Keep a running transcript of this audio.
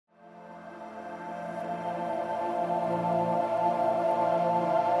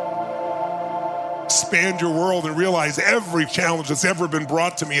expand your world and realize every challenge that's ever been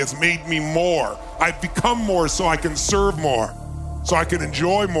brought to me has made me more. I've become more so I can serve more, so I can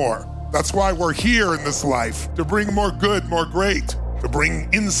enjoy more. That's why we're here in this life, to bring more good, more great, to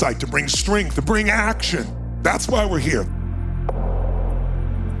bring insight, to bring strength, to bring action. That's why we're here.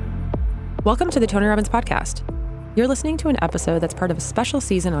 Welcome to the Tony Robbins Podcast. You're listening to an episode that's part of a special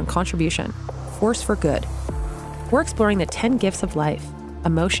season on contribution, Force for Good. We're exploring the 10 gifts of life: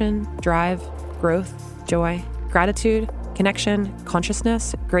 emotion, drive, growth, joy, gratitude, connection,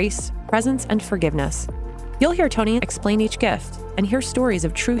 consciousness, grace, presence, and forgiveness. You'll hear Tony explain each gift and hear stories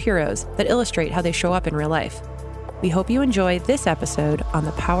of true heroes that illustrate how they show up in real life. We hope you enjoy this episode on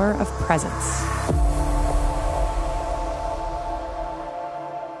the power of presence.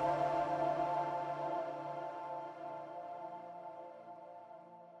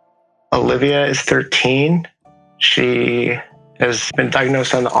 Olivia is 13. She has been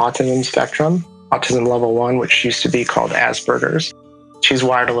diagnosed on the autism spectrum, autism level 1, which used to be called Asperger's. She's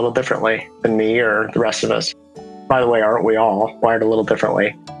wired a little differently than me or the rest of us. By the way, aren't we all wired a little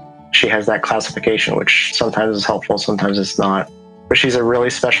differently? She has that classification, which sometimes is helpful, sometimes it's not. But she's a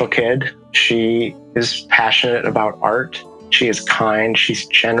really special kid. She is passionate about art. She is kind. She's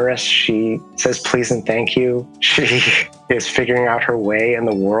generous. She says please and thank you. She is figuring out her way in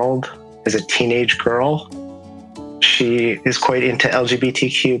the world as a teenage girl. She is quite into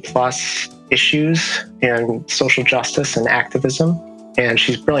LGBTQ plus issues and social justice and activism, and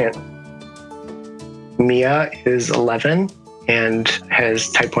she's brilliant. Mia is 11 and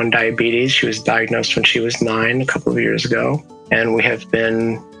has type 1 diabetes. She was diagnosed when she was 9 a couple of years ago, and we have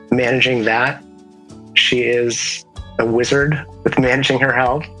been managing that. She is a wizard with managing her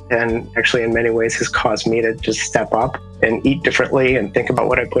health, and actually in many ways has caused me to just step up and eat differently and think about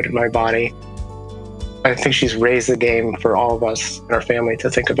what I put in my body. I think she's raised the game for all of us in our family to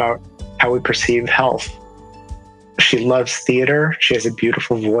think about how we perceive health. She loves theater. She has a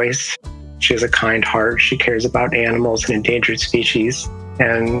beautiful voice. She has a kind heart. She cares about animals and endangered species.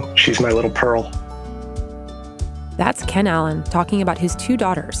 And she's my little pearl. That's Ken Allen talking about his 2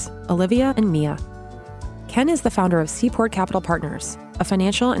 daughters, Olivia and Mia. Ken is the founder of Seaport Capital Partners, a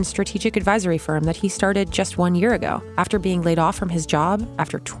financial and strategic advisory firm that he started just 1 year ago after being laid off from his job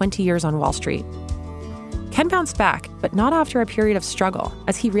after 20 years on Wall Street. Ken bounced back, but not after a period of struggle,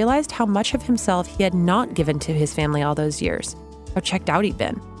 as he realized how much of himself he had not given to his family all those years, how checked out he'd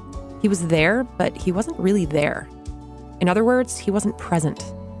been. He was there, but he wasn't really there. In other words, he wasn't present.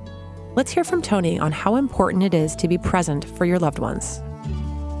 Let's hear from Tony on how important it is to be present for your loved ones.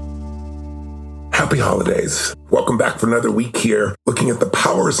 Happy holidays. Welcome back for another week here, looking at the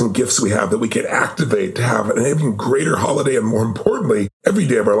powers and gifts we have that we can activate to have an even greater holiday, and more importantly, every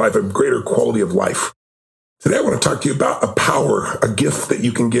day of our life, a greater quality of life. Today, I want to talk to you about a power, a gift that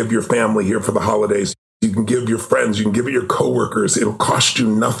you can give your family here for the holidays. You can give your friends, you can give it your coworkers. It'll cost you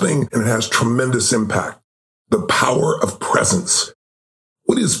nothing, and it has tremendous impact. The power of presence.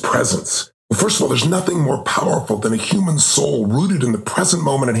 What is presence? Well, first of all, there's nothing more powerful than a human soul rooted in the present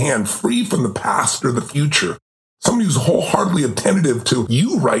moment at hand, free from the past or the future. Somebody who's wholeheartedly attentive to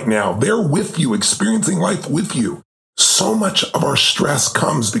you right now. They're with you, experiencing life with you. So much of our stress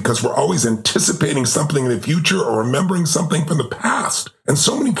comes because we're always anticipating something in the future or remembering something from the past. And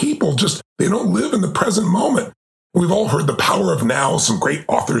so many people they don't live in the present moment. We've all heard the power of now. Some great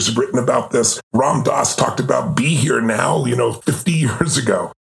authors have written about this. Ram Dass talked about be here now, 50 years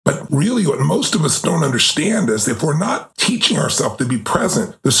ago. But really what most of us don't understand is if we're not teaching ourselves to be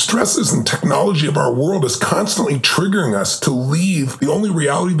present, the stresses and technology of our world is constantly triggering us to leave the only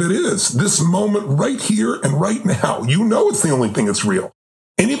reality that is this moment right here and right now. It's the only thing that's real.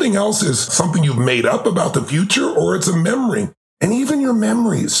 Anything else is something you've made up about the future, or it's a memory. And even your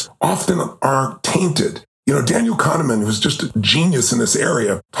memories often are tainted. Daniel Kahneman, who's just a genius in this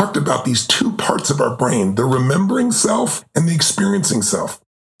area, talked about these 2 parts of our brain, the remembering self and the experiencing self.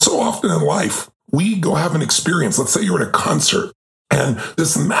 So often in life, we go have an experience. Let's say you're at a concert and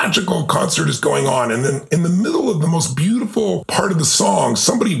this magical concert is going on. And then in the middle of the most beautiful part of the song,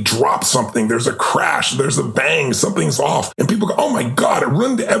 somebody drops something. There's a crash. There's a bang. Something's off. And people go, oh my God, it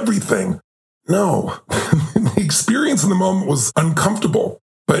ruined everything. No, the experience in the moment was uncomfortable.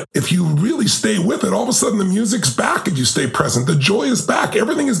 But if you really stay with it, all of a sudden the music's back and you stay present. The joy is back.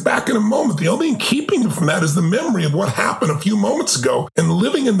 Everything is back in a moment. The only thing keeping you from that is the memory of what happened a few moments ago and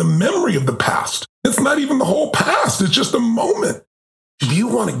living in the memory of the past. It's not even the whole past. It's just a moment. If you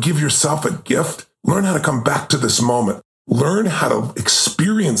want to give yourself a gift, learn how to come back to this moment. Learn how to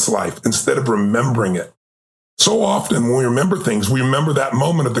experience life instead of remembering it. So often when we remember things, we remember that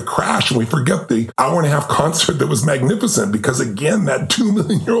moment of the crash and we forget the hour-and-a-half concert that was magnificent because, again, that 2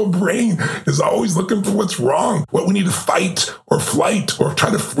 million-year-old brain is always looking for what's wrong, what we need to fight or flight or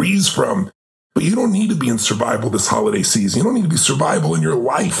try to freeze from. But you don't need to be in survival this holiday season. You don't need to be survival in your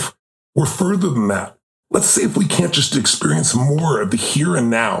life. We're further than that. Let's see if we can't just experience more of the here and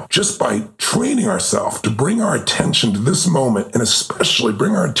now just by training ourselves to bring our attention to this moment and especially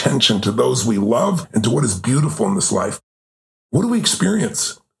bring our attention to those we love and to what is beautiful in this life. What do we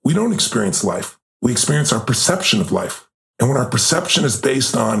experience? We don't experience life. We experience our perception of life. And when our perception is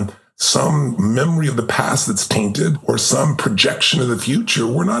based on some memory of the past that's tainted or some projection of the future,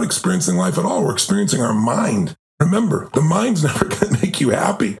 we're not experiencing life at all. We're experiencing our mind. Remember, the mind's never going to make you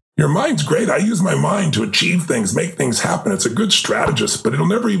happy. Your mind's great. I use my mind to achieve things, make things happen. It's a good strategist, but it'll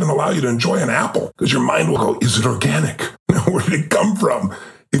never even allow you to enjoy an apple because your mind will go, is it organic? Where did it come from?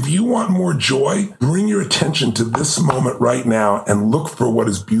 If you want more joy, bring your attention to this moment right now and look for what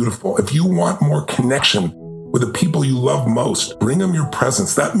is beautiful. If you want more connection with the people you love most, bring them your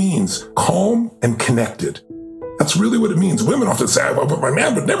presence. That means calm and connected. That's really what it means. Women often say, well, but my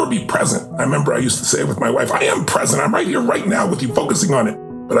man would never be present. I remember I used to say with my wife, I am present. I'm right here right now with you, focusing on it.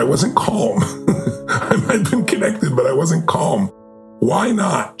 But I wasn't calm. I might have been connected, but I wasn't calm. Why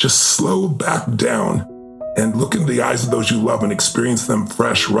not just slow back down and look into the eyes of those you love and experience them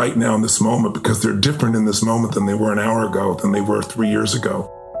fresh right now in this moment, because they're different in this moment than they were an hour ago, than they were 3 years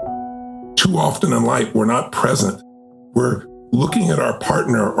ago. Too often in life, we're not present. We're looking at our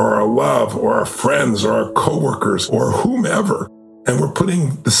partner or our love or our friends or our coworkers or whomever, and we're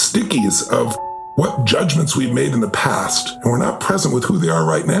putting the stickies of what judgments we've made in the past, and we're not present with who they are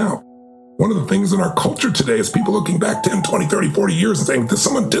right now. One of the things in our culture today is people looking back 10, 20, 30, 40 years and saying,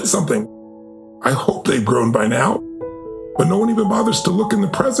 someone did something. I hope they've grown by now. But no one even bothers to look in the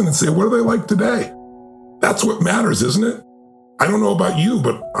present and say, what are they like today? That's what matters, isn't it? I don't know about you,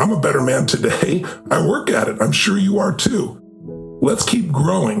 but I'm a better man today. I work at it. I'm sure you are too. Let's keep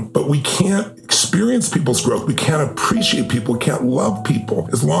growing, but we can't experience people's growth. We can't appreciate people. We can't love people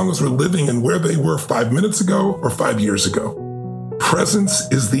as long as we're living in where they were 5 minutes ago or 5 years ago.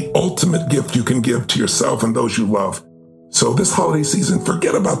 Presence is the ultimate gift you can give to yourself and those you love. So this holiday season,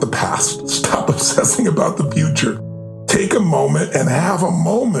 forget about the past. Stop obsessing about the future. Take a moment and have a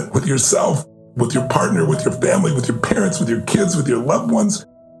moment with yourself, with your partner, with your family, with your parents, with your kids, with your loved ones.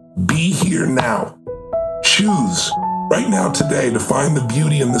 Be here now. Choose right now today to find the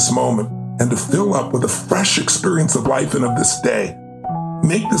beauty in this moment and to fill up with a fresh experience of life and of this day.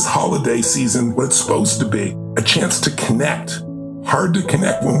 Make this holiday season what it's supposed to be, a chance to connect. Hard to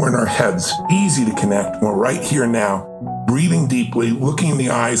connect when we're in our heads, easy to connect when we're right here now, breathing deeply, looking in the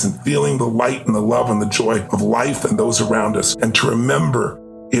eyes and feeling the light and the love and the joy of life and those around us. And to remember,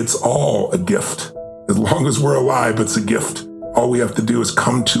 it's all a gift. As long as we're alive, it's a gift. All we have to do is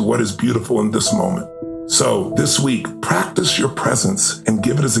come to what is beautiful in this moment. So this week, practice your presence and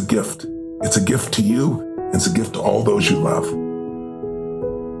give it as a gift. It's a gift to you, and it's a gift to all those you love.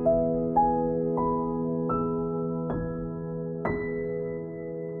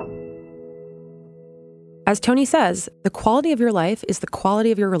 As Tony says, the quality of your life is the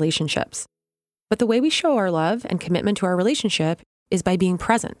quality of your relationships. But the way we show our love and commitment to our relationship is by being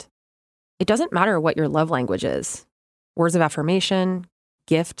present. It doesn't matter what your love language is. Words of affirmation,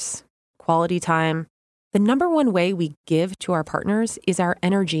 gifts, quality time. The number one way we give to our partners is our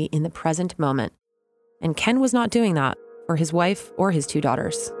energy in the present moment. And Ken was not doing that for his wife or his 2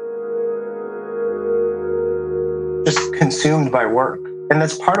 daughters. Just consumed by work. And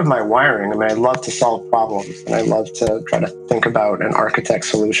that's part of my wiring. I mean, I love to solve problems and I love to try to think about and architect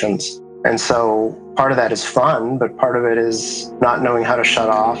solutions. And so part of that is fun, but part of it is not knowing how to shut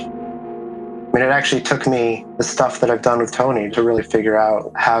off. I mean, it actually took me the stuff that I've done with Tony to really figure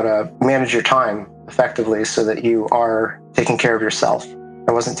out how to manage your time effectively so that you are taking care of yourself.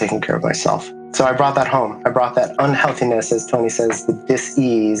 I wasn't taking care of myself. So I brought that home. I brought that unhealthiness, as Tony says, the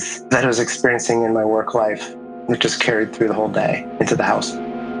dis-ease that I was experiencing in my work life. It just carried through the whole day into the house.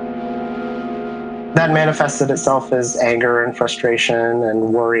 That manifested itself as anger and frustration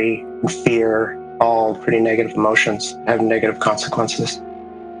and worry and fear, all pretty negative emotions, have negative consequences.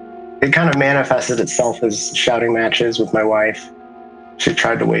 It kind of manifested itself as shouting matches with my wife. She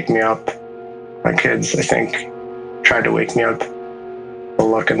tried to wake me up. My kids, I think, tried to wake me up. The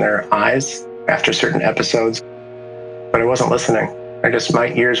look in their eyes after certain episodes, but I wasn't listening. My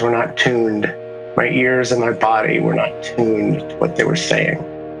ears were not tuned. My ears and my body were not tuned to what they were saying.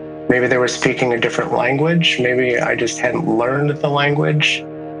 Maybe they were speaking a different language. Maybe I just hadn't learned the language.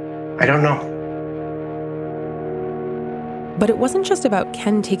 I don't know. But it wasn't just about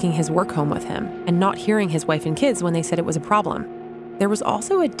Ken taking his work home with him and not hearing his wife and kids when they said it was a problem. There was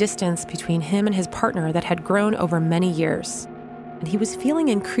also a distance between him and his partner that had grown over many years, and he was feeling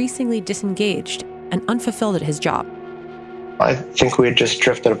increasingly disengaged and unfulfilled at his job. I think we had just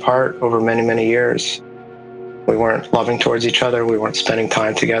drifted apart over many, many years. We weren't loving towards each other. We weren't spending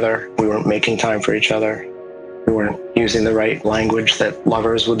time together. We weren't making time for each other. We weren't using the right language that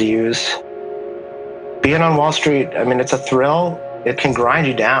lovers would use. Being on Wall Street, it's a thrill. It can grind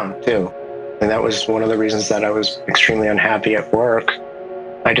you down, too. And that was one of the reasons that I was extremely unhappy at work.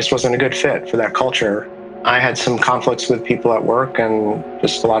 I just wasn't a good fit for that culture. I had some conflicts with people at work and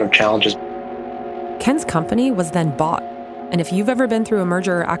just a lot of challenges. Ken's company was then bought. And if you've ever been through a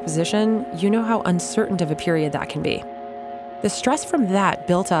merger or acquisition, you know how uncertain of a period that can be. The stress from that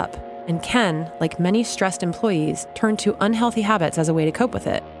built up, and Ken, like many stressed employees, turned to unhealthy habits as a way to cope with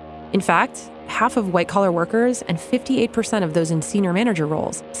it. In fact, half of white-collar workers and 58% of those in senior manager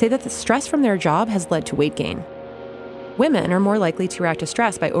roles say that the stress from their job has led to weight gain. Women are more likely to react to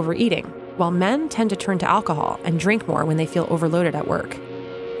stress by overeating, while men tend to turn to alcohol and drink more when they feel overloaded at work.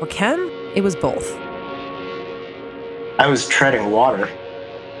 For Ken, it was both. I was treading water.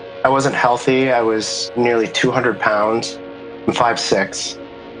 I wasn't healthy. I was nearly 200 pounds. I'm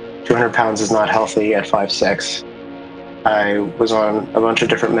 5'6". 200 pounds is not healthy at 5'6". I was on a bunch of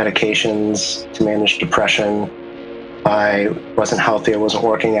different medications to manage depression. I wasn't healthy. I wasn't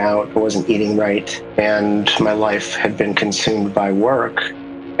working out. I wasn't eating right. And my life had been consumed by work.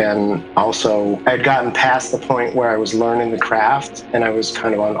 And also, I had gotten past the point where I was learning the craft and I was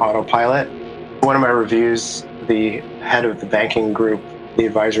kind of on autopilot. One of my reviews, the head of the banking group, the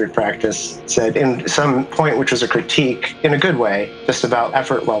advisory practice, said in some point, which was a critique in a good way, just about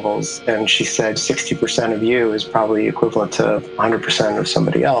effort levels. And she said 60% of you is probably equivalent to 100% of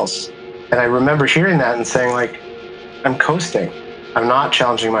somebody else. And I remember hearing that and saying, I'm coasting. I'm not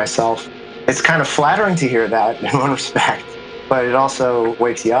challenging myself. It's kind of flattering to hear that in one respect, but it also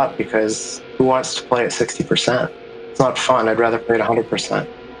wakes you up because who wants to play at 60%? It's not fun. I'd rather play at 100%.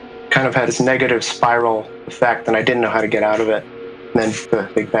 Kind of had this negative spiral effect and I didn't know how to get out of it. And then the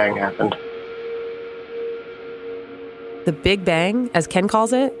Big Bang happened. The Big Bang, as Ken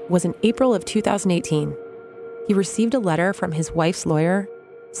calls it, was in April of 2018. He received a letter from his wife's lawyer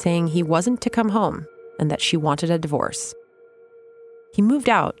saying he wasn't to come home and that she wanted a divorce. He moved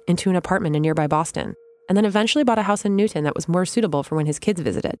out into an apartment in nearby Boston and then eventually bought a house in Newton that was more suitable for when his kids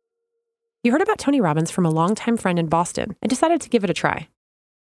visited. He heard about Tony Robbins from a longtime friend in Boston and decided to give it a try.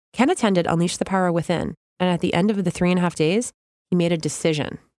 Ken attended Unleash the Power Within, and at the end of the 3.5 days, he made a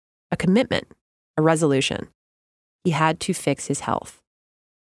decision, a commitment, a resolution. He had to fix his health.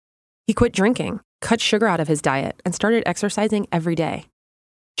 He quit drinking, cut sugar out of his diet, and started exercising every day.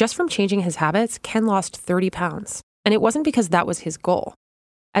 Just from changing his habits, Ken lost 30 pounds. And it wasn't because that was his goal.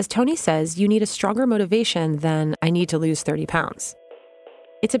 As Tony says, you need a stronger motivation than I need to lose 30 pounds.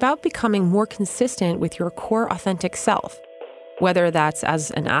 It's about becoming more consistent with your core authentic self, whether that's as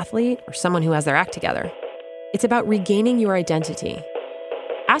an athlete or someone who has their act together. It's about regaining your identity.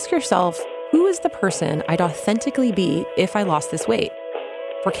 Ask yourself, who is the person I'd authentically be if I lost this weight?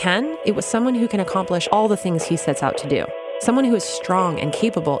 For Ken, it was someone who can accomplish all the things he sets out to do. Someone who is strong and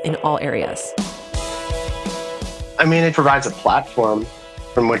capable in all areas. It provides a platform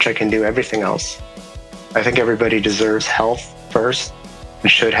from which I can do everything else. I think everybody deserves health first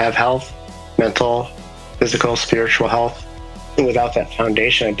and should have health, mental, physical, spiritual health. And without that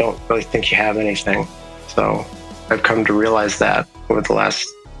foundation, I don't really think you have anything. So I've come to realize that over the last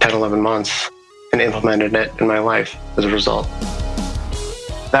 10, 11 months and implemented it in my life as a result.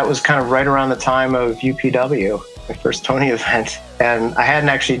 That was kind of right around the time of UPW, my first Tony event. And I hadn't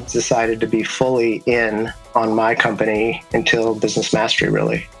actually decided to be fully in on my company until Business Mastery,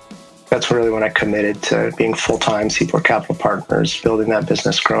 really. That's really when I committed to being full-time Seaport Capital Partners, building that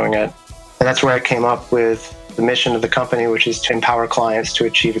business, growing it. And that's where I came up with the mission of the company, which is to empower clients to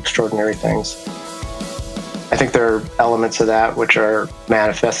achieve extraordinary things. I think there are elements of that which are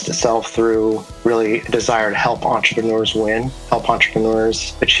manifest itself through really a desire to help entrepreneurs win, help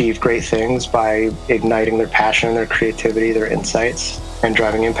entrepreneurs achieve great things by igniting their passion, their creativity, their insights, and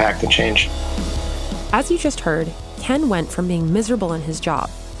driving impact and change. As you just heard, Ken went from being miserable in his job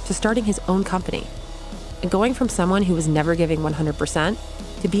to starting his own company, and going from someone who was never giving 100%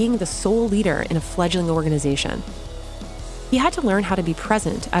 to being the sole leader in a fledgling organization. He had to learn how to be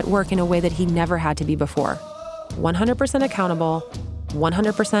present at work in a way that he never had to be before. 100% accountable,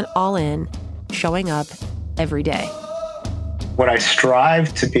 100% all in, showing up every day. What I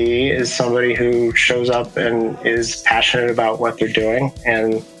strive to be is somebody who shows up and is passionate about what they're doing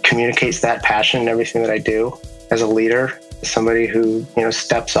and communicates that passion in everything that I do. As a leader, somebody who,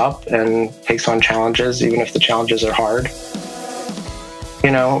 steps up and takes on challenges, even if the challenges are hard.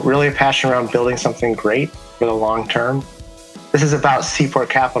 Really a passion around building something great for the long term. This is about Seaport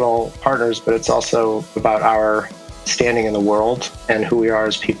Capital Partners, but it's also about our standing in the world and who we are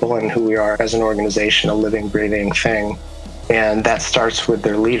as people and who we are as an organization, a living, breathing thing. And that starts with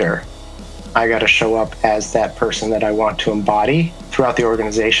their leader. I got to show up as that person that I want to embody throughout the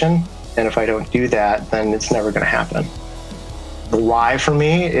organization. And if I don't do that, then it's never going to happen. The why for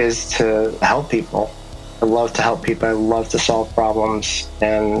me is to help people. I love to help people. I love to solve problems.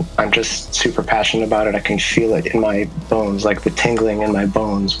 And I'm just super passionate about it. I can feel it in my bones, like the tingling in my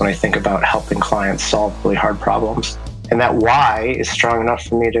bones when I think about helping clients solve really hard problems. And that why is strong enough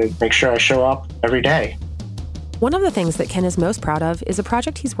for me to make sure I show up every day. One of the things that Ken is most proud of is a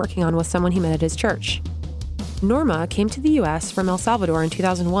project he's working on with someone he met at his church. Norma came to the U.S. from El Salvador in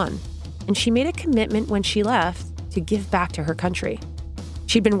 2001, and she made a commitment when she left to give back to her country.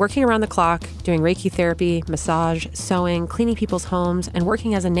 She'd been working around the clock, doing Reiki therapy, massage, sewing, cleaning people's homes, and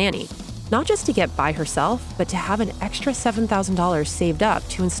working as a nanny, not just to get by herself, but to have an extra $7,000 saved up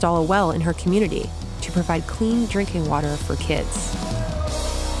to install a well in her community to provide clean drinking water for kids.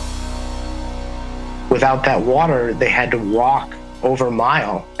 Without that water, they had to walk over a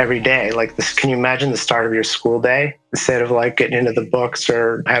mile every day. Like this, can you imagine the start of your school day? Instead of like getting into the books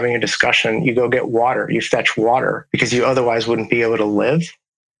or having a discussion, you go get water, you fetch water because you otherwise wouldn't be able to live.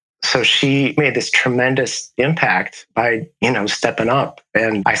 So she made this tremendous impact by, stepping up.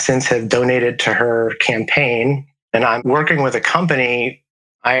 And I since have donated to her campaign. And I'm working with a company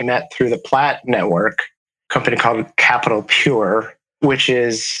I met through the Platt Network, a company called Capital Pure, which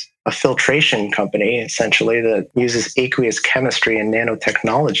is a filtration company, essentially, that uses aqueous chemistry and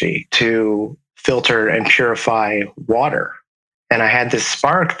nanotechnology to filter and purify water. And I had this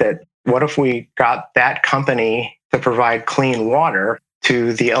spark that what if we got that company to provide clean water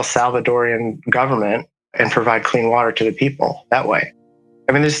to the El Salvadorian government and provide clean water to the people that way?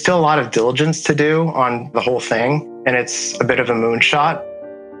 I mean, there's still a lot of diligence to do on the whole thing, and it's a bit of a moonshot.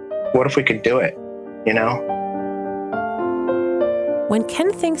 What if we could do it, When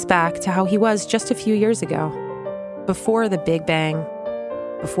Ken thinks back to how he was just a few years ago, before the Big Bang,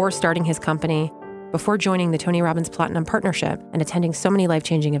 before starting his company, before joining the Tony Robbins Platinum Partnership and attending so many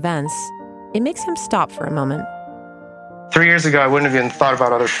life-changing events, it makes him stop for a moment. 3 years ago, I wouldn't have even thought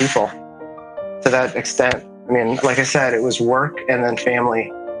about other people to that extent. I mean, like I said, it was work and then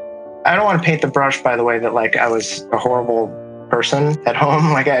family. I don't want to paint the brush, by the way, that like I was a horrible person at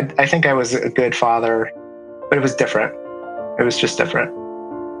home. Like I think I was a good father, but it was different. It was just different.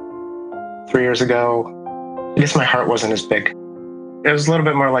 3 years ago, I guess my heart wasn't as big. It was a little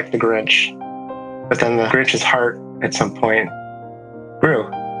bit more like the Grinch. But then the Grinch's heart at some point grew.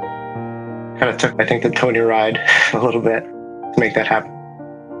 Kind of took, I think, the Tony ride a little bit to make that happen.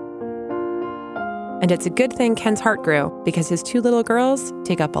 And it's a good thing Ken's heart grew because his two little girls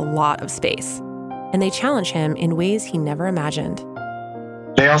take up a lot of space. And they challenge him in ways he never imagined.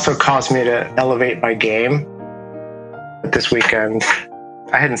 They also caused me to elevate my game. This weekend,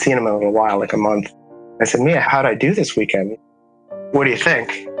 I hadn't seen him in a little while, like a month. I said, Mia, how'd I do this weekend? What do you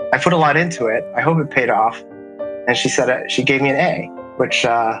think? I put a lot into it. I hope it paid off. And she said, she gave me an A, which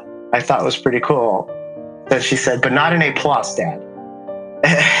I thought was pretty cool. Then she said, but not an A+, Dad.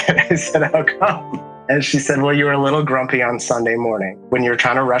 And I said, how come? And she said, well, you were a little grumpy on Sunday morning when you were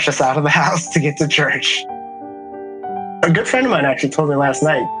trying to rush us out of the house to get to church. A good friend of mine actually told me last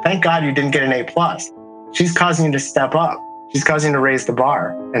night, thank God you didn't get an A+. She's causing you to step up. She's causing you to raise the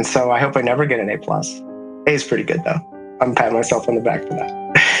bar. And so I hope I never get an A+. A is pretty good, though. I'm patting myself on the back for that.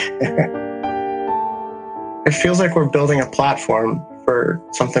 It feels like we're building a platform for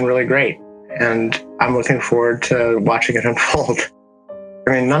something really great. And I'm looking forward to watching it unfold.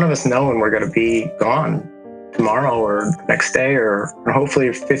 I mean, none of us know when we're going to be gone, tomorrow or next day or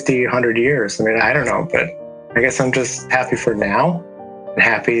hopefully 50, 100 years. I mean, I don't know, but I guess I'm just happy for now. And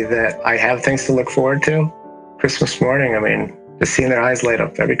happy that I have things to look forward to. Christmas morning, I mean, just seeing their eyes light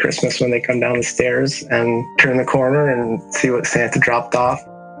up every Christmas when they come down the stairs and turn the corner and see what Santa dropped off.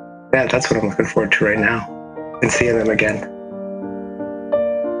 Yeah, that's what I'm looking forward to right now, and seeing them again.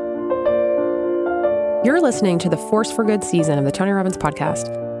 You're listening to the Force for Good season of the Tony Robbins podcast.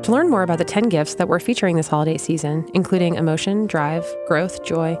 To learn more about the 10 gifts that we're featuring this holiday season, including emotion, drive, growth,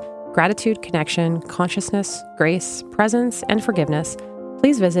 joy, gratitude, connection, consciousness, grace, presence, and forgiveness,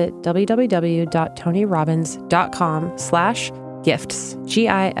 please visit www.tonyrobbins.com/gifts,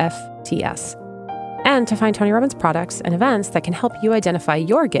 GIFTS. And to find Tony Robbins products and events that can help you identify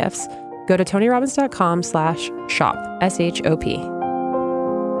your gifts, go to tonyrobbins.com/shop, SHOP.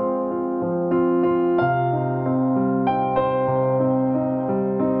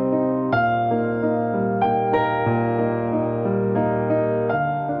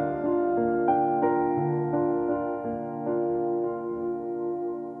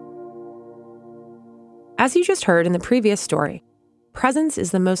 As you just heard in the previous story, presence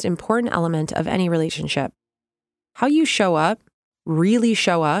is the most important element of any relationship. How you show up, really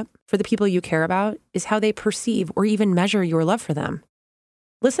show up, for the people you care about is how they perceive or even measure your love for them.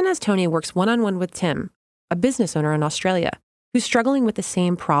 Listen as Tony works one-on-one with Tim, a business owner in Australia, who's struggling with the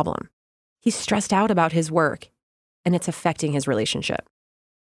same problem. He's stressed out about his work, and it's affecting his relationship.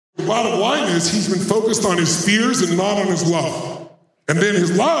 The bottom line is he's been focused on his fears and not on his love. And then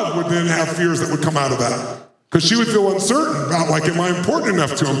his love would then have fears that would come out of that. Because she would feel uncertain about, like, am I important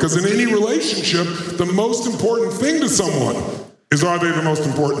enough to him? Because in any relationship, the most important thing to someone is, are they the most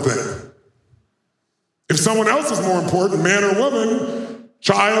important thing? If someone else is more important, man or woman,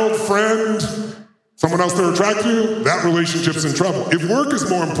 child, friend, someone else that attracts you, that relationship's in trouble. If work is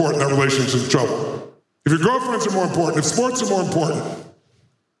more important, that relationship's in trouble. If your girlfriends are more important, if sports are more important,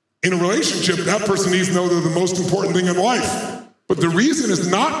 in a relationship, that person needs to know they're the most important thing in life. But the reason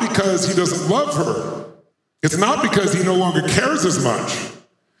is not because he doesn't love her. It's not because he no longer cares as much.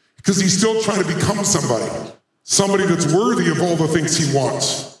 Because he's still trying to become somebody that's worthy of all the things he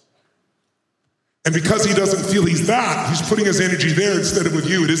wants. And because he doesn't feel he's that, he's putting his energy there instead of with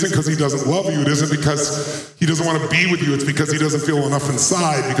you. It isn't because he doesn't love you. It isn't because he doesn't want to be with you. It's because he doesn't feel enough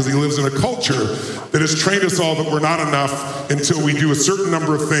inside, because he lives in a culture that has trained us all that we're not enough until we do a certain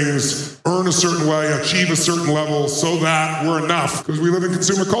number of things, earn a certain way, achieve a certain level so that we're enough. Because we live in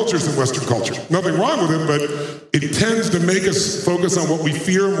consumer cultures in Western culture. Nothing wrong with it, but it tends to make us focus on what we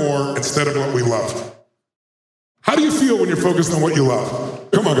fear more instead of what we love. How do you feel when you're focused on what you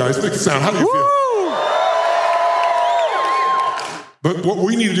love? Come on, guys, make a sound. How do you feel? But what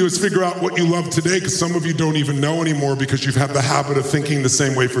we need to do is figure out what you love today, because some of you don't even know anymore because you've had the habit of thinking the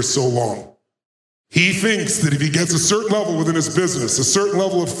same way for so long. He thinks that if he gets a certain level within his business, a certain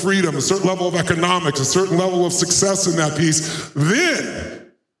level of freedom, a certain level of economics, a certain level of success in that piece,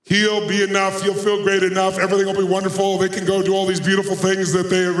 then he'll be enough, he'll feel great enough, everything will be wonderful, they can go do all these beautiful things that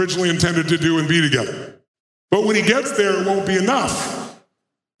they originally intended to do and be together. But when he gets there, it won't be enough.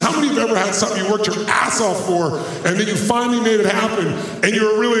 How many of you have ever had something you worked your ass off for, and then you finally made it happen, and you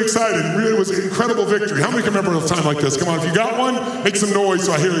were really excited, and really it was an incredible victory? How many can remember a time like this? Come on, if you got one, make some noise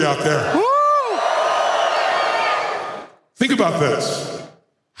so I hear you out there. Woo! Think about this.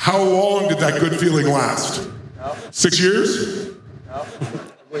 How long did that good feeling last? 6 years?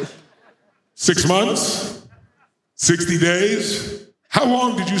 6 months? 60 days? How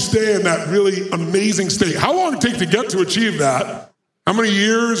long did you stay in that really amazing state? How long did it take to get to achieve that? How many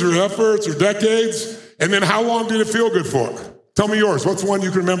years or efforts or decades? And then how long did it feel good for? Tell me yours. What's one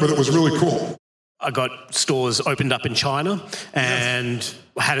you can remember that was really cool? I got stores opened up in China and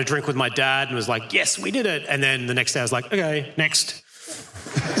had a drink with my dad and was like, yes, we did it. And then the next day I was like, okay, next.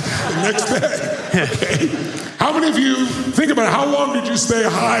 The next day? Okay. How many of you, think about it, how long did you stay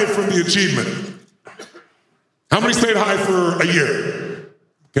high from the achievement? How many stayed high for a year?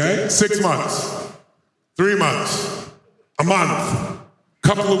 Okay, 6 months, 3 months, a month,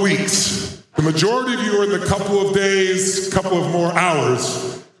 couple of weeks. The majority of you are in the couple of days, couple of more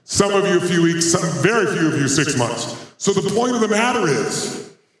hours. Some of you a few weeks, very few of you 6 months. So the point of the matter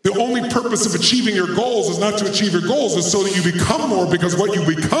is, the only purpose of achieving your goals is not to achieve your goals, it's so that you become more, because what you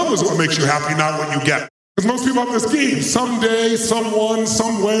become is what makes you happy, not what you get. Because most people have this game, someday, someone,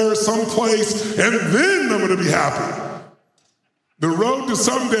 somewhere, someplace, and then I'm going to be happy. The road to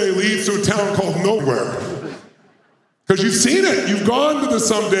someday leads to a town called nowhere. Because you've seen it. You've gone to the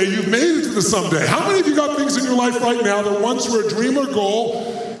someday. You've made it to the someday. How many of you got things in your life right now that once were a dream or goal,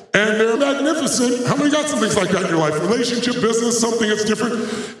 and they're magnificent? How many got some things like that in your life? Relationship, business, something that's different.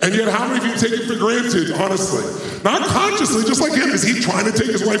 And yet how many of you take it for granted, honestly? Not consciously, just like him. Is he trying to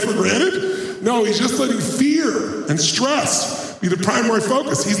take his life for granted? No, he's just letting fear and stress be the primary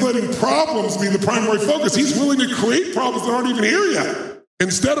focus. He's letting problems be the primary focus. He's willing to create problems that aren't even here yet,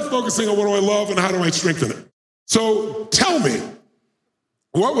 instead of focusing on what do I love and how do I strengthen it. So tell me,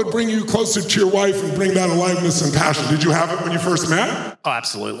 what would bring you closer to your wife and bring that aliveness and passion? Did you have it when you first met? Oh,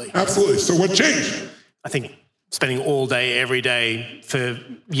 absolutely. Absolutely. So what changed? I think spending all day, every day for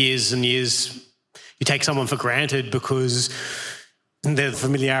years and years, you take someone for granted because their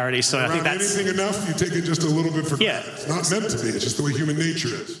familiarity. So I think that's anything enough, you take it just a little bit for granted. Yeah. It's not meant to be. It's just the way human nature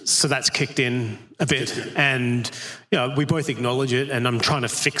is. So that's kicked in a bit. And we both acknowledge it, and I'm trying to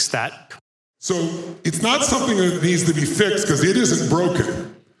fix that. So it's not something that needs to be fixed because it isn't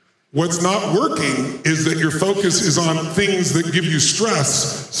broken. What's not working is that your focus is on things that give you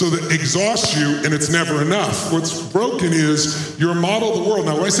stress, so that exhaust you, and it's never enough. What's broken is your model of the world.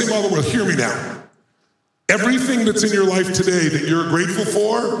 Now, when I say model of the world, hear me now. Everything that's in your life today that you're grateful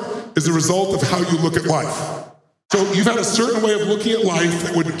for is a result of how you look at life. So you've had a certain way of looking at life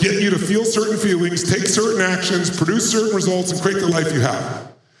that would get you to feel certain feelings, take certain actions, produce certain results, and create the life you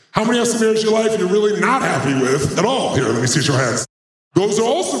have. How many areas of your life you're really not happy with at all? Here, let me see your hands. Those are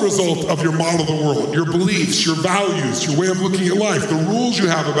also a result of your model of the world, your beliefs, your values, your way of looking at life, the rules you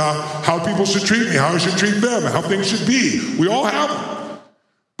have about how people should treat me, how I should treat them, how things should be. We all have them.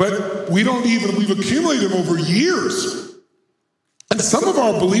 But we've accumulated them over years. And some of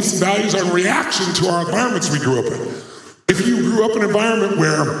our beliefs and values are in reaction to our environments we grew up in. If you grew up in an environment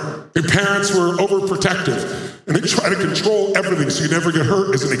where your parents were overprotective and they try to control everything so you never get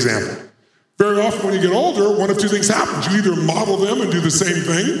hurt, as an example. Very often when you get older, one of two things happens. You either model them and do the same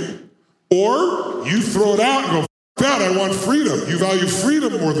thing, or you throw it out and go, "F that, I want freedom." You value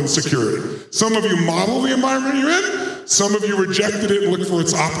freedom more than security. Some of you model the environment you're in, some of you rejected it and looked for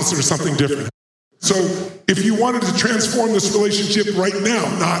its opposite or something different. So if you wanted to transform this relationship right now,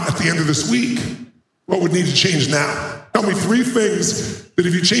 not at the end of this week, what would need to change now? Tell me 3 things that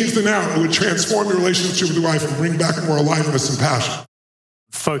if you changed them now, it would transform your relationship with your wife and bring back more aliveness and passion.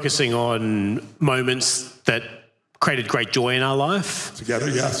 Focusing on moments that created great joy in our life. Together,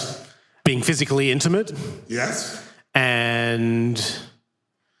 yes. Being physically intimate. Yes. And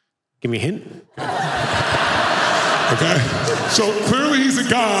give me a hint. Okay. So clearly he's a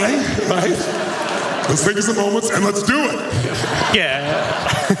guy, right? Let's take some moments and let's do it. Yeah.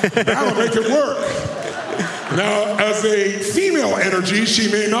 That'll make it work. Now, as a female energy, she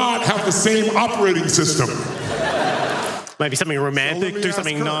may not have the same operating system. Maybe something romantic, do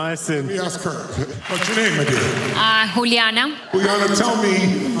something nice. Let me ask her. What's your name, my dear? Juliana. Juliana, tell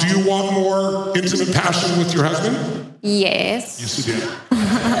me, do you want more intimate passion with your husband? Yes. Yes, you do.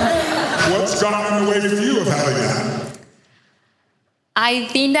 What's gotten in the way for you of having that? I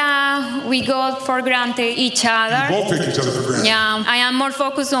think that we got for granted each other. You both take each other for granted. Yeah, I am more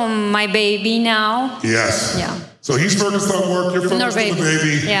focused on my baby now. Yes. Yeah. So he's focused on work, you're focused on the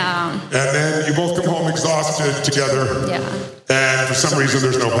baby. Yeah. And then you both come home exhausted together. Yeah. And for some reason,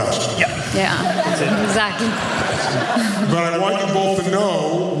 there's no passion. Yeah, exactly. But I want you both to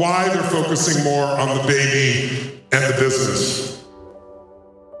know why they're focusing more on the baby and the business.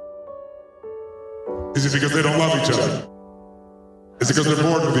 Is it because they don't love each other? Is it because they're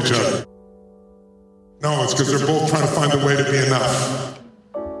bored with each other? No, it's because they're both trying to find a way to be enough.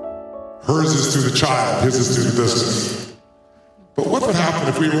 Hers is through the child, his is through the business. But what would happen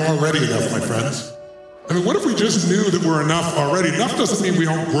if we were already enough, my friends? I mean, what if we just knew that we're enough already? Enough doesn't mean we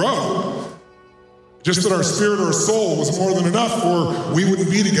don't grow. Just that our spirit or our soul was more than enough, or we wouldn't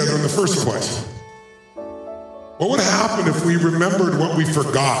be together in the first place. What would happen if we remembered what we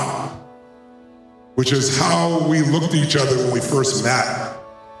forgot? Which is how we looked at each other when we first met.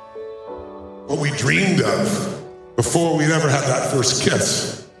 What we dreamed of before we'd ever had that first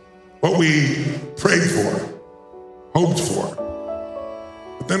kiss. What we prayed for, hoped for.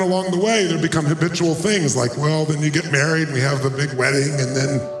 But then along the way, there become habitual things like, well, then you get married and we have the big wedding and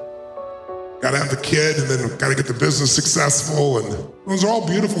then gotta have the kid and then gotta get the business successful. And those are all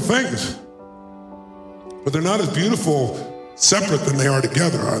beautiful things. But they're not as beautiful separate than they are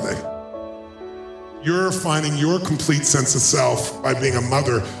together, are they? You're finding your complete sense of self by being a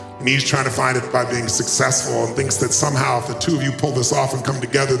mother, and he's trying to find it by being successful and thinks that somehow if the two of you pull this off and come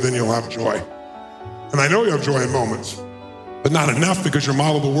together, then you'll have joy. And I know you have joy in moments, but not enough because your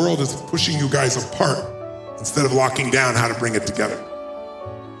model of the world is pushing you guys apart instead of locking down how to bring it together.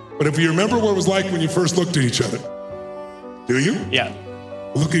 But if you remember what it was like when you first looked at each other, do you? Yeah.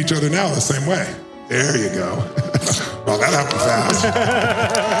 Look at each other now the same way. There you go. Well, that happened fast.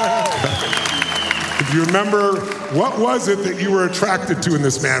 If you remember, what was it that you were attracted to in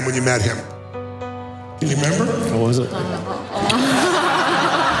this man when you met him? Can you remember? What was it?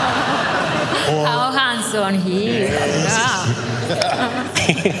 How handsome he is.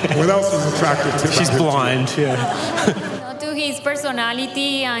 What else was attractive to him? She's blind, yeah. To his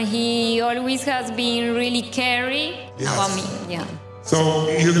personality, and he always has been really caring about me. Yeah. So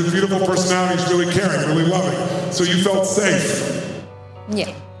he has a beautiful personality, he's really caring, really loving. So you felt safe?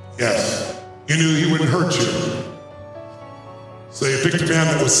 Yeah. Yes. You knew he wouldn't hurt you. So you picked a man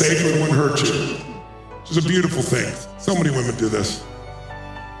that was safe and wouldn't hurt you. Which is a beautiful thing. So many women do this.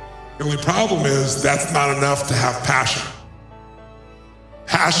 The only problem is that's not enough to have passion.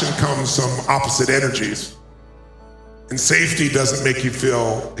 Passion comes from opposite energies. And safety doesn't make you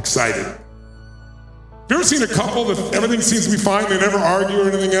feel excited. Have you ever seen a couple that everything seems to be fine, they never argue or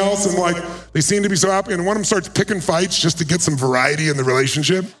anything else, and like they seem to be so happy, and one of them starts picking fights just to get some variety in the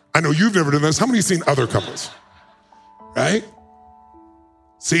relationship? I know you've never done this. How many have you seen other couples? Right?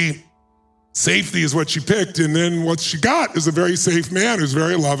 See, Safety is what she picked, and then what she got is a very safe man who's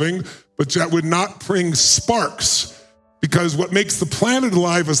very loving, but that would not bring sparks. Because what makes the planet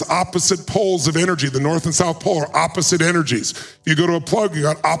alive is opposite poles of energy. The North and South Pole are opposite energies. If you go to a plug, you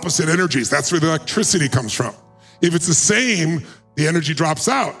got opposite energies. That's where the electricity comes from. If it's the same, the energy drops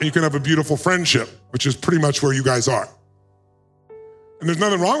out, and you can have a beautiful friendship, which is pretty much where you guys are. And there's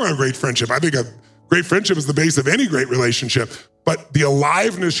nothing wrong with a great friendship. I think a great friendship is the base of any great relationship, but the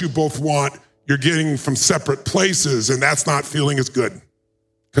aliveness you both want, you're getting from separate places, and that's not feeling as good.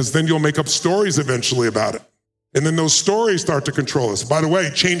 Because then you'll make up stories eventually about it. And then those stories start to control us. By the way,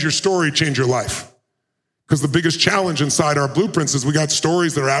 change your story, change your life. Because the biggest challenge inside our blueprints is we got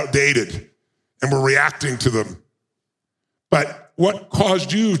stories that are outdated and we're reacting to them. But what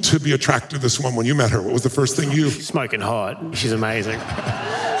caused you to be attracted to this woman when you met her? What was the first thing you... Smoking hot. She's amazing.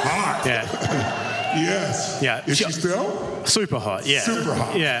 Hot? Yeah. Yes. Yeah. Is she still? Super hot, yeah. Super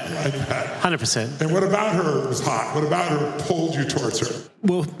hot. Yeah. Like that. 100%. And what about her was hot? What about her pulled you towards her?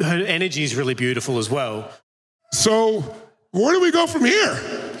 Well, her energy is really beautiful as well. So where do we go from here?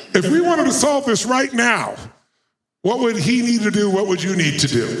 If we wanted to solve this right now, what would he need to do? What would you need to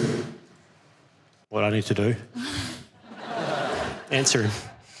do? What I need to do? Answer him.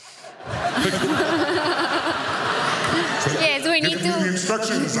 Yes, we need Give me the to.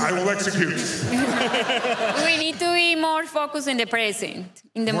 instructions, I will execute. We need to be more focused in the present,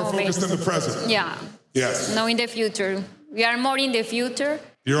 in the More moment. focused in the present. Yeah. Yes. No, in the future. We are more in the future.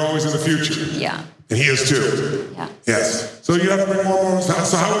 You're always in the future. Yeah. And he is too. Yeah. Yes. So you have to bring more moments down.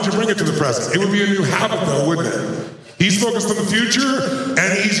 So how would you bring it to the present? It would be a new habit though, wouldn't it? He's focused on the future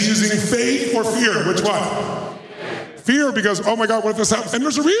and he's using faith or fear. Which one? Fear because, oh my God, what if this happens? And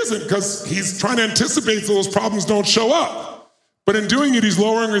there's a reason, because he's trying to anticipate so those problems don't show up. But in doing it, he's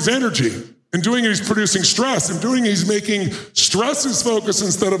lowering his energy. In doing it, he's producing stress. In doing it, he's making stress his focus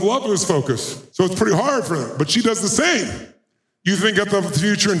instead of love his focus. So it's pretty hard for him. But she does the same. You think of the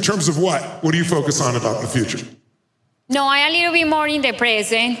future in terms of what? What do you focus on about the future? No, I a little bit more in the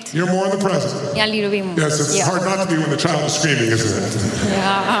present. You're more in the present. Yeah, a little bit more. Yes, it's hard not to be when the child is screaming, isn't it?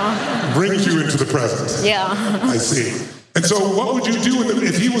 Yeah. Brings you into the present. Yeah. I see. And so what would you do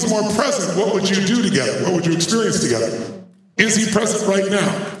if he was more present? What would you do together? What would you experience together? Is he present right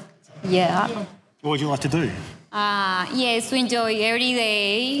now? Yeah. What would you like to do? Yes, to enjoy every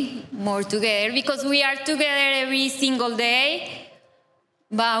day more together, because we are together every single day,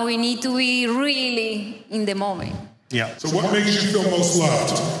 but we need to be really in the moment. Yeah. So what makes you feel most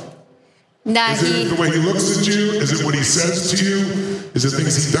loved? That Is it the way he looks at you? Is it what he says to you? Is it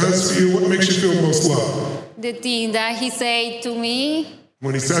things he does for you? What makes you feel most loved? the thing that he said to me.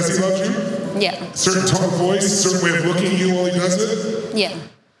 When he says he loves you? Yeah. Certain tone of voice, certain way of looking at you while he does it? Yeah.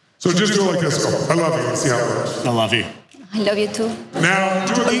 So just do it like this. Go, I love you. See how it works. I love you. I love you too. Now,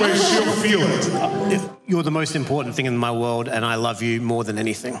 do it the way she'll feel it. You're the most important thing in my world, and I love you more than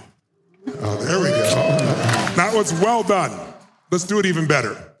anything. Oh, there we go. That was well done. Let's do it even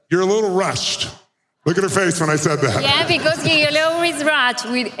better. You're a little rushed. Look at her face when I said that. Yeah, because he always rush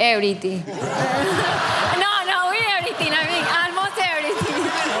with everything. No, with everything. I mean, almost everything.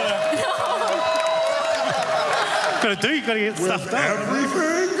 You gotta get stuff done.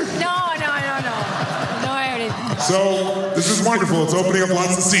 Everything? No, everything. So this is wonderful. It's opening up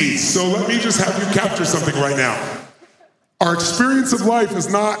lots of seeds. So let me just have you capture something right now. Our experience of life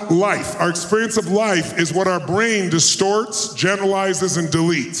is not life. Our experience of life is what our brain distorts, generalizes, and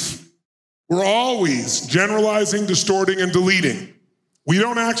deletes. We're always generalizing, distorting, and deleting. We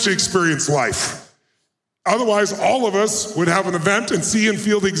don't actually experience life. Otherwise, all of us would have an event and see and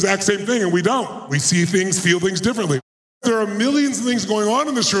feel the exact same thing, and we don't. We see things, feel things differently. There are millions of things going on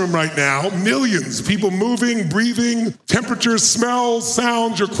in this room right now. Millions. People moving, breathing, temperatures, smells,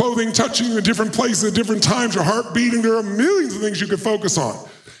 sounds, your clothing touching you in different places at different times, your heart beating. There are millions of things you could focus on.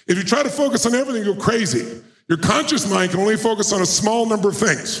 If you try to focus on everything, you go crazy. Your conscious mind can only focus on a small number of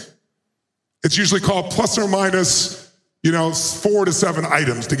things. It's usually called plus or minus 4 to 7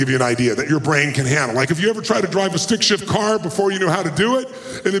 items to give you an idea that your brain can handle. Like if you ever try to drive a stick shift car before you knew how to do it,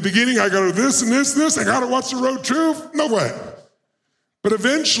 in the beginning I got to do this and this, I got to watch the road true, no way. But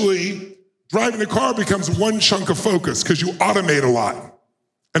eventually, driving the car becomes one chunk of focus because you automate a lot.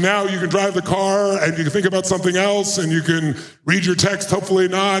 And now you can drive the car and you can think about something else and you can read your text, hopefully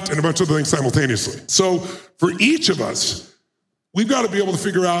not, and a bunch of other things simultaneously. So for each of us, we've got to be able to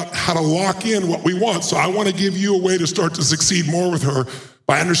figure out how to lock in what we want. So I want to give you a way to start to succeed more with her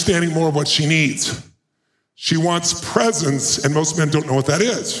by understanding more of what she needs. She wants presence, and most men don't know what that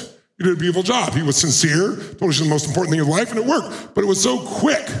is. You did a beautiful job. He was sincere, told her she's the most important thing in life, and it worked. But it was so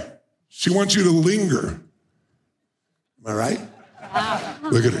quick. She wants you to linger. Am I right?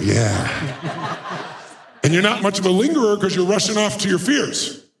 Look at her, yeah. And you're not much of a lingerer because you're rushing off to your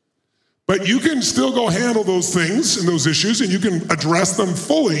fears. But you can still go handle those things and those issues, and you can address them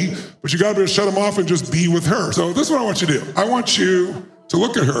fully, but you gotta be able to shut them off and just be with her. So this is what I want you to do. I want you to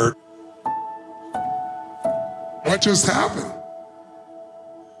look at her. What just happened?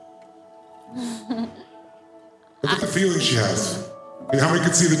 Look at the feeling she has. I mean, how many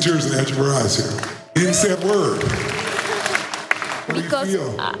could see the tears in the edge of her eyes here? He didn't say a word. What Because do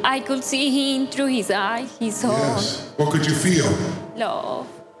you feel? I could see him through his eye. He saw Yes. What could you feel? love.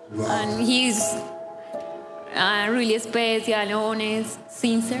 Love. And he's really special, honest,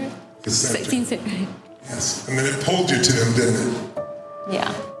 sincere. Eccentric. Sincere. Yes. And then it pulled you to him, didn't it?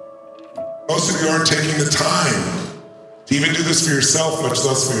 Yeah. Most of you aren't taking the time to even do this for yourself, much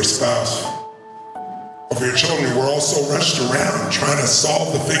less for your spouse. Or for your children. We're all so rushed around trying to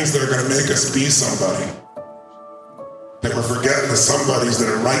solve the things that are going to make us be somebody. That we're forgetting the somebodies that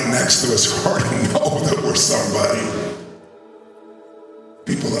are right next to us who already know that we're somebody.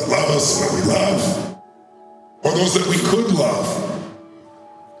 People that love us and that we love. Or those that we could love.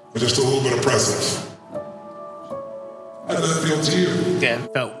 With just a little bit of presence. How did that feel to you? Yeah,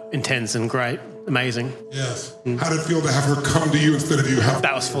 it felt intense and great. Amazing. Yes. How did it feel to have her come to you instead of you have?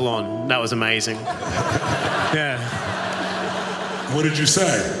 That was full on. That was amazing. Yeah. What did you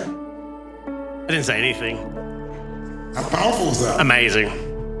say? I didn't say anything. How powerful was that? Amazing.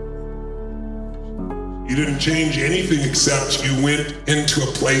 You didn't change anything except you went into a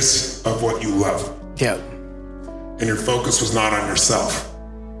place of what you love. Yeah. And your focus was not on yourself.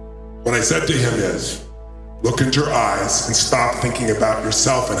 What I said to him is, look into her eyes and stop thinking about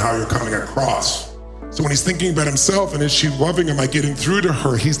yourself and how you're coming across. So when he's thinking about himself and is she loving him, am I getting through to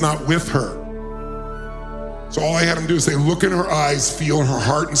her? He's not with her. So all I had him do is say, look in her eyes, feel her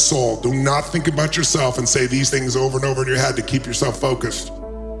heart and soul. Do not think about yourself and say these things over and over in your head to keep yourself focused.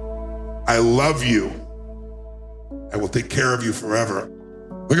 I love you. I will take care of you forever.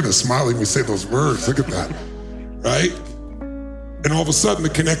 Look at the smiling we say those words. Look at that, right? And all of a sudden the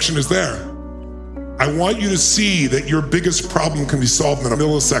connection is there. I want you to see that your biggest problem can be solved in a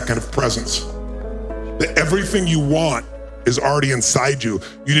millisecond of presence. That everything you want is already inside you.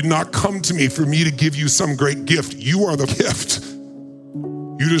 You did not come to me for me to give you some great gift. You are the gift.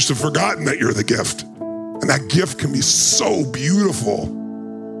 You just have forgotten that you're the gift. And that gift can be so beautiful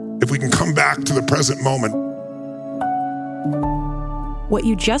if we can come back to the present moment. What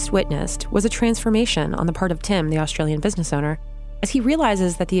you just witnessed was a transformation on the part of Tim, the Australian business owner, as he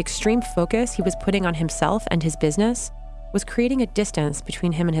realizes that the extreme focus he was putting on himself and his business was creating a distance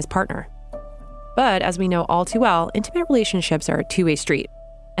between him and his partner. But as we know all too well, intimate relationships are a two-way street,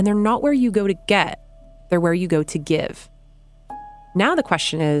 and they're not where you go to get, they're where you go to give. Now the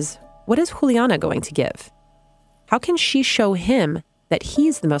question is, what is Juliana going to give? How can she show him that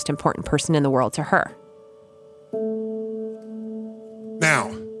he's the most important person in the world to her? Now,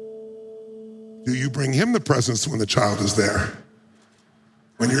 do you bring him the presence when the child is there?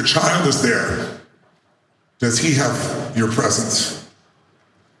 When your child is there, does he have your presence?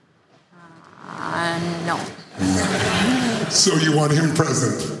 No. So you want him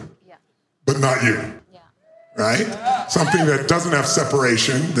present, but not you, right? Something that doesn't have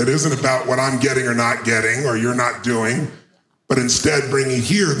separation, that isn't about what I'm getting or not getting or you're not doing, but instead bringing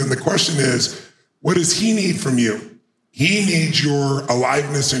here. Then the question is, what does he need from you? He needs your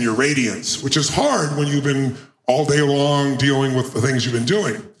aliveness and your radiance, which is hard when you've been all day long dealing with the things you've been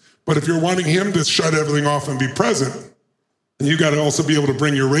doing. But if you're wanting him to shut everything off and be present, then you got to also be able to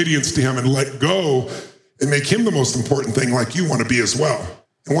bring your radiance to him and let go and make him the most important thing like you want to be as well.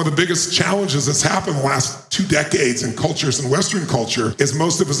 And one of the biggest challenges that's happened in the last 2 decades in cultures and Western culture is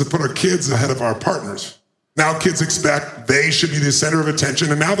most of us have put our kids ahead of our partners. Now kids expect they should be the center of attention,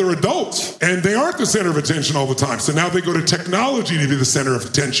 and now they're adults, and they aren't the center of attention all the time. So now they go to technology to be the center of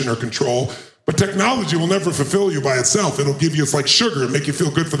attention or control, but technology will never fulfill you by itself. It'll give you, it's like sugar, make you feel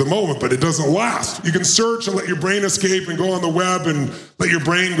good for the moment, but it doesn't last. You can search and let your brain escape and go on the web and let your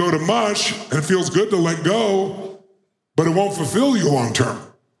brain go to mush, and it feels good to let go, but it won't fulfill you long term.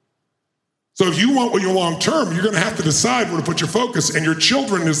 So if you want what you long term, you're gonna have to decide where to put your focus, and your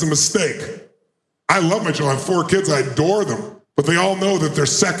children is the mistake. I love my children. I have 4 kids. I adore them. But they all know that they're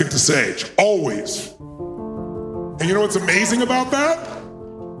second to Sage. Always. And you know what's amazing about that?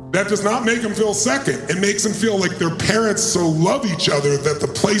 That does not make them feel second. It makes them feel like their parents so love each other that the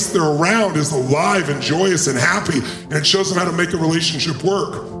place they're around is alive and joyous and happy. And it shows them how to make a relationship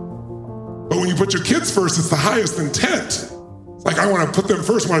work. But when you put your kids first, it's the highest intent. It's like, I want to put them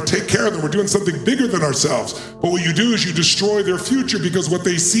first. I want to take care of them. We're doing something bigger than ourselves. But what you do is you destroy their future because what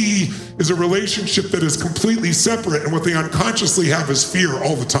they see is a relationship that is completely separate, and what they unconsciously have is fear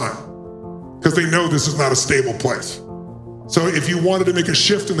all the time because they know this is not a stable place. So if you wanted to make a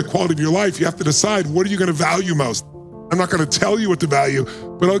shift in the quality of your life, you have to decide, what are you going to value most? I'm not going to tell you what to value,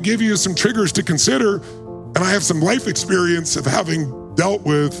 but I'll give you some triggers to consider. And I have some life experience of having dealt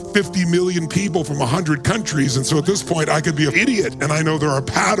with 50 million people from 100 countries. And so at this point, I could be an idiot. And I know there are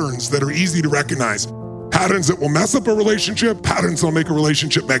patterns that are easy to recognize. Patterns that will mess up a relationship, patterns that will make a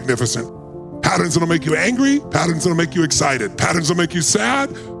relationship magnificent. Patterns that will make you angry, patterns that will make you excited, patterns that will make you sad,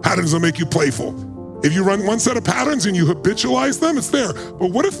 patterns that will make you playful. If you run one set of patterns and you habitualize them, it's there.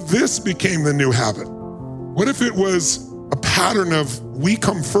 But what if this became the new habit? What if it was a pattern of we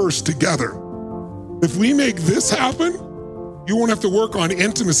come first together? If we make this happen, you won't have to work on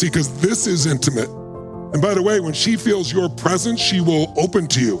intimacy because this is intimate. And by the way, when she feels your presence, she will open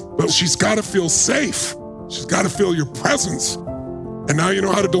to you. But she's got to feel safe. She's got to feel your presence. And now you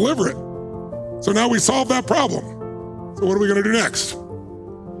know how to deliver it. So now we solved that problem. So what are we going to do next?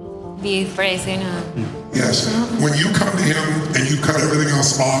 Be present. Yes. When you come to him and you cut everything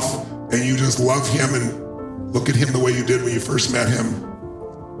else off and you just love him and look at him the way you did when you first met him,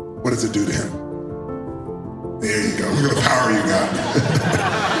 what does it do to him? There you go. Look at the power you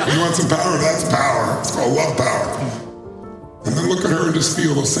got. You want some power? That's power. It's called love power. And then look at her and just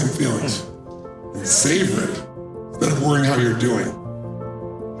feel those same feelings. And savor it instead of worrying how you're doing.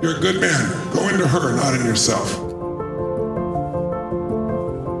 You're a good man. Go into her, not in yourself.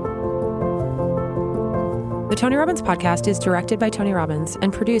 The Tony Robbins Podcast is directed by Tony Robbins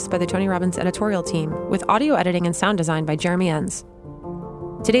and produced by the Tony Robbins editorial team, with audio editing and sound design by Jeremy Enns.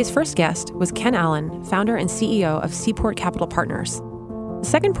 Today's first guest was Ken Allen, founder and CEO of Seaport Capital Partners. The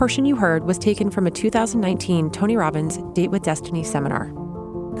second portion you heard was taken from a 2019 Tony Robbins Date with Destiny seminar.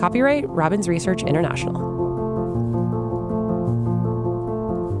 Copyright Robbins Research International.